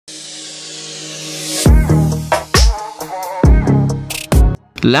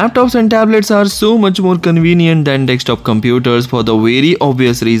Laptops and tablets are so much more convenient than desktop computers for the very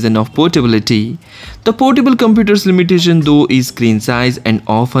obvious reason of portability. The portable computer's limitation though is screen size and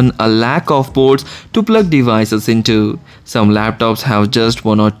often a lack of ports to plug devices into. Some laptops have just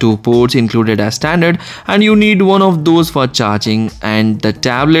 1 or 2 ports included as standard and you need one of those for charging, and the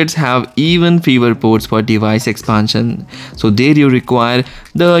tablets have even fewer ports for device expansion. So there you require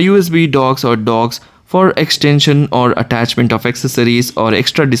the USB docks or docks for extension or attachment of accessories or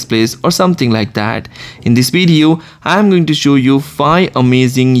extra displays or something like that. In this video, I am going to show you 5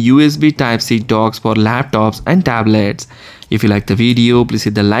 amazing USB Type-C docks for laptops and tablets. If you like the video, please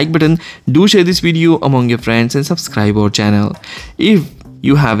hit the like button, do share this video among your friends and subscribe our channel. If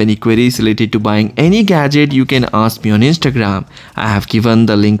you have any queries related to buying any gadget, you can ask me on Instagram. I have given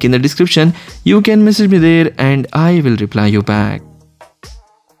the link in the description. You can message me there and I will reply you back.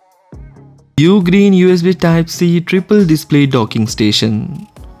 U-Green USB Type-C Triple Display Docking Station.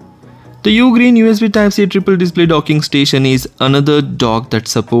 The U-Green USB Type-C Triple Display Docking Station is another dock that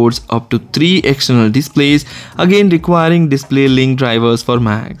supports up to 3 external displays, again requiring display link drivers for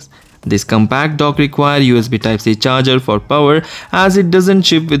Macs. This compact dock requires USB Type-C charger for power as it doesn't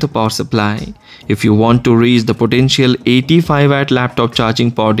ship with a power supply. If you want to reach the potential 85W laptop charging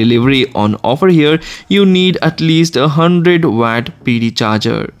power delivery on offer here, you need at least a 100W PD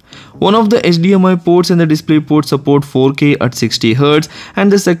charger. One of the HDMI ports and the display port support 4K at 60Hz,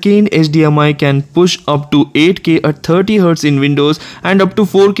 and the second HDMI can push up to 8K at 30Hz in Windows and up to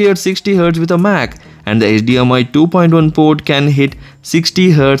 4K at 60Hz with a Mac. And the HDMI 2.1 port can hit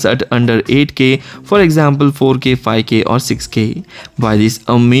 60Hz at under 8K, for example 4K, 5K or 6K. Buy this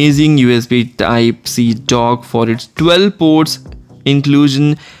amazing USB Type-C dock for its 12 ports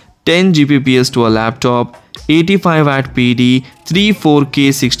inclusion, 10 Gbps to a laptop, 85W PD, 3 4K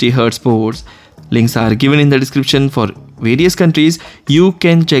 60Hz ports. Links are given in the description for various countries. You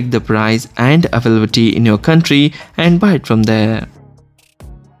can check the price and availability in your country and buy it from there.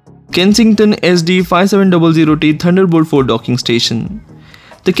 Kensington SD5700T Thunderbolt 4 Docking Station.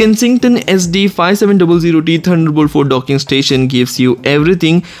 The Kensington SD5700T Thunderbolt 4 docking station gives you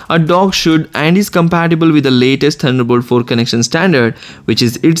everything a dock should and is compatible with the latest Thunderbolt 4 connection standard, which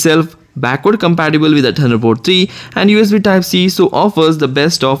is itself backward compatible with the Thunderbolt 3 and USB Type-C, so offers the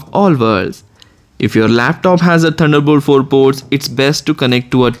best of all worlds. If your laptop has a Thunderbolt 4 ports, it's best to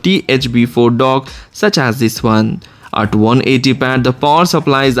connect to a THB4 dock such as this one. At 180 pad, the power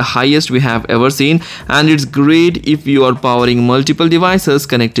supply is the highest we have ever seen, and it's great if you are powering multiple devices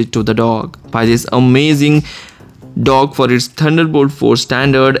connected to the dock. Buy this amazing dock for its Thunderbolt 4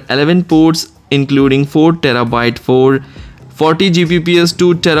 standard, 11 ports including 4TB for 40 Gbps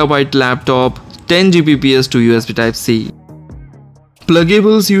 2TB laptop, 10 Gbps to USB Type-C.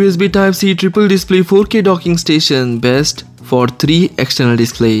 Pluggables USB Type-C Triple Display 4K Docking Station, best for 3 external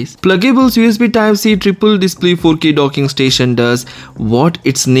displays. Pluggables USB Type-C Triple Display 4K Docking Station does what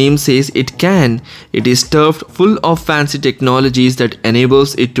its name says it can. It is stuffed full of fancy technologies that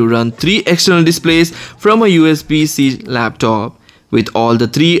enables it to run 3 external displays from a USB-C laptop, with all the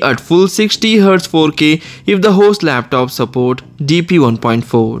 3 at full 60Hz 4K if the host laptop support DP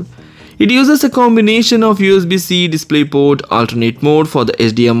 1.4. It uses a combination of USB-C DisplayPort, alternate mode for the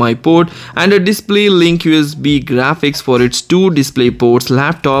HDMI port, and a display link USB graphics for its 2 DisplayPorts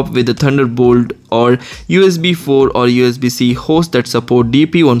laptop with the Thunderbolt or USB 4 or USB-C host that support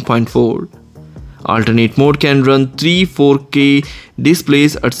DP 1.4. Alternate mode can run 3 4K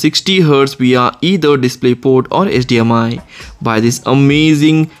displays at 60Hz via either DisplayPort or HDMI. Buy this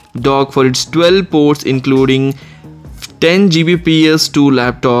amazing dock for its 12 ports including 10 Gbps to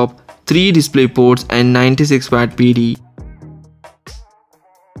laptop, 3 display ports and 96W PD.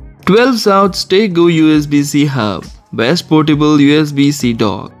 12 South Stay-Go USB-C hub, best portable USB-C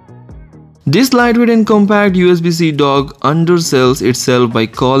dock. This lightweight and compact USB-C dock undersells itself by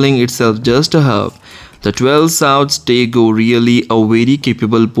calling itself just a hub. The 12 South Stay-Go really a very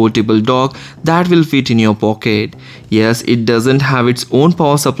capable portable dock that will fit in your pocket. Yes, it doesn't have its own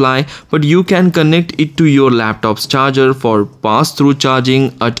power supply, but you can connect it to your laptop's charger for pass-through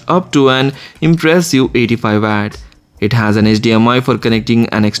charging at up to an impressive 85W. It has an HDMI for connecting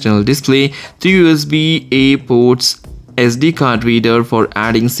an external display, 3 USB-A ports, SD card reader for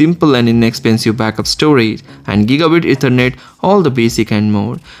adding simple and inexpensive backup storage, and gigabit Ethernet, all the basic and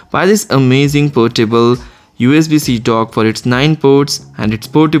more. Buy this amazing portable USB-C dock for its 9 ports and its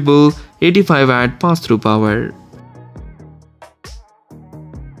portable 85W pass-through power.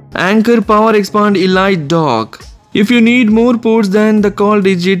 Anker Power Expand Elite Dock. If you need more ports than the call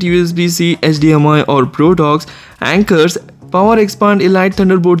digit USB-C, HDMI or Pro docks, Anker's Power Expand Elite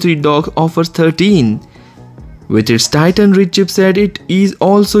Thunderbolt 3 dock offers 13. With its tight and rich chipset, it is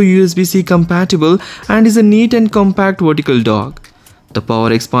also USB-C compatible and is a neat and compact vertical dock. The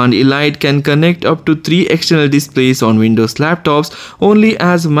PowerXpand Elite can connect up to 3 external displays on Windows laptops only,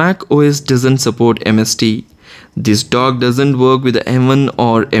 as Mac OS doesn't support MST. This dock doesn't work with the M1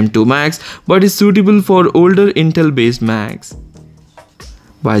 or M2 Macs but is suitable for older Intel-based Macs.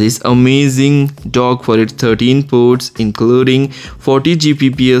 Buy this amazing dock for its 13 ports, including 40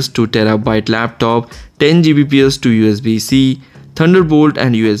 Gbps to TB laptop, 10 Gbps to USB-C, Thunderbolt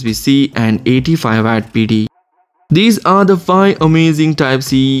and USB-C, and 85W PD. These are the 5 amazing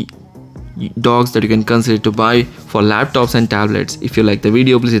Type-C docks that you can consider to buy for laptops and tablets. If you like the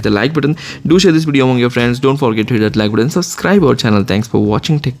video, please hit the like button. Do share this video among your friends. Don't forget to hit that like button. Subscribe our channel. Thanks for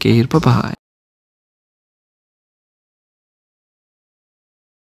watching. Take care. Bye bye.